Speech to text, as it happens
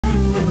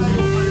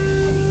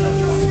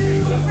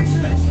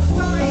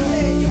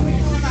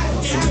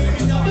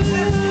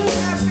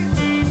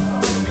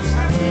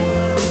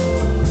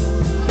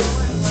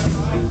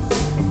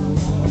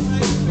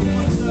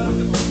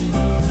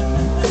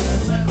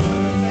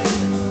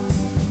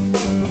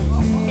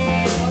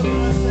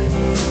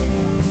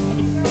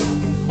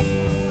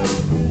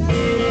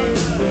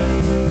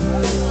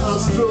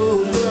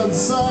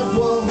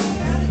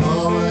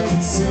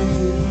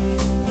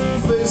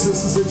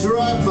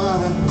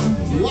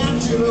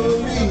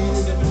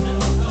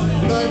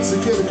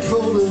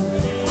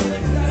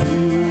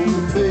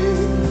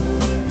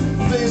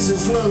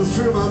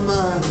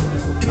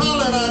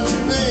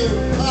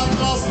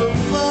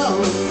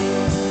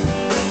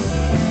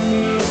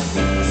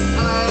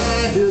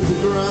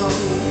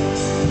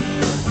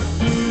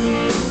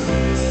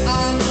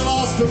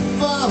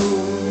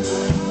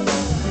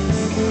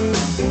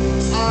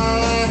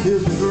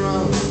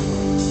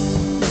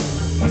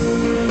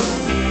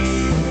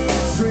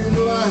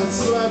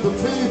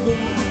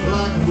sleeping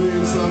like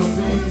waves on a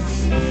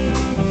beach.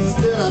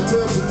 Instead I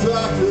turned to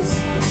darkness,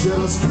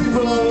 shadows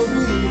creeping over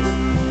me.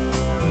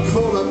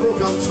 Cold I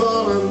broke, I'm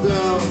falling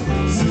down.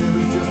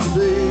 Same as just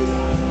today.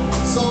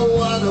 So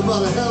wide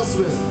about a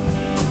hellsman.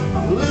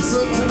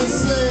 Listen to me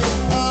say,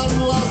 I'm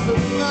lost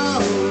and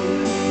found.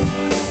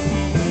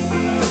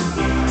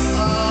 I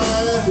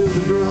hit the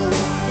ground.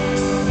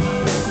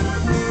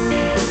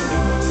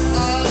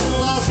 I'm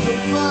lost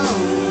and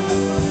found.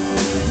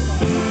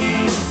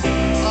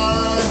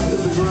 I hit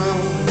the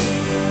ground.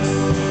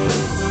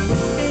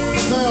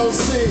 They'll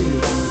see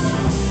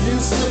you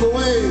slip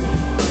away.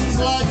 It's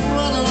like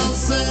running on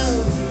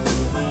sand.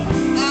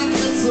 I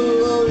get so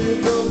low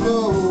you don't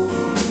know.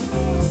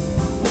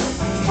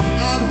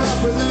 I'm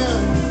happy there.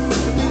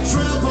 You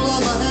trample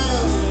on my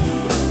hand.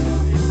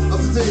 Up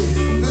to date,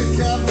 good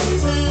Captain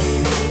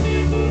Sam.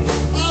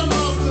 I'm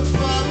lost and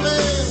found,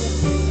 babe.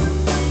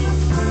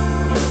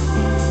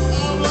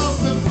 I'm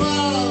lost and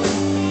found.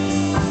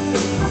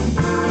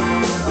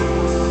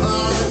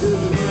 I hit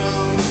the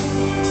ground.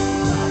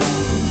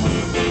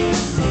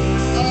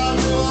 I'm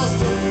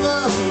lost and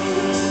found.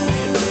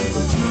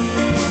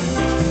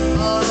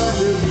 I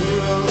hit the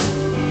ground.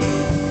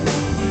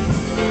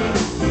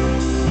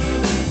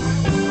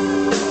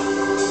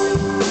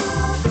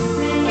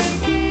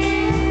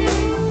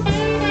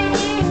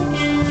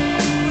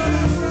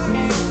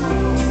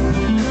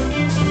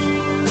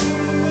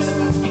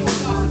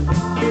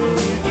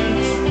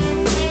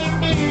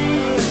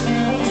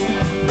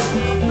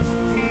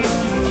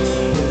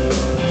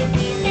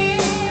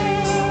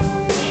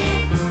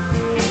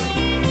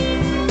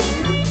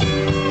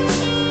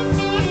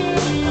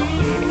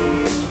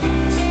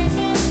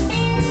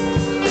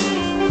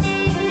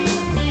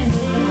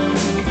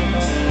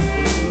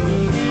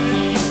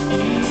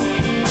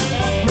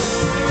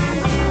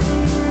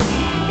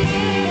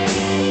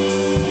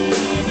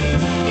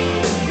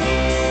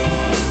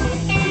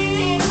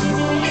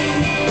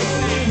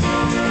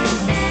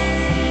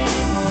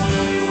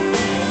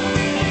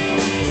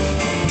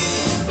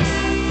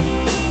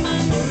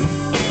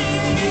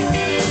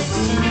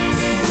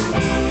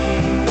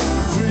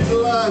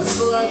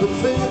 Like a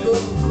paper,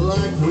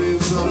 like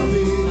waves on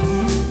me.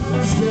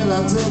 Instead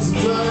I turn to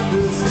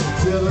darkness,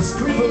 jealous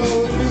creeping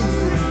over me.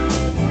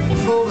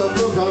 Cold I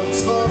broke, I'm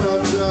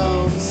torn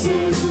down,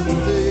 same as you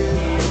today.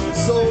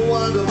 So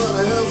wide about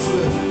a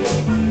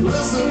hellsman,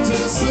 listen to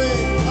the sing.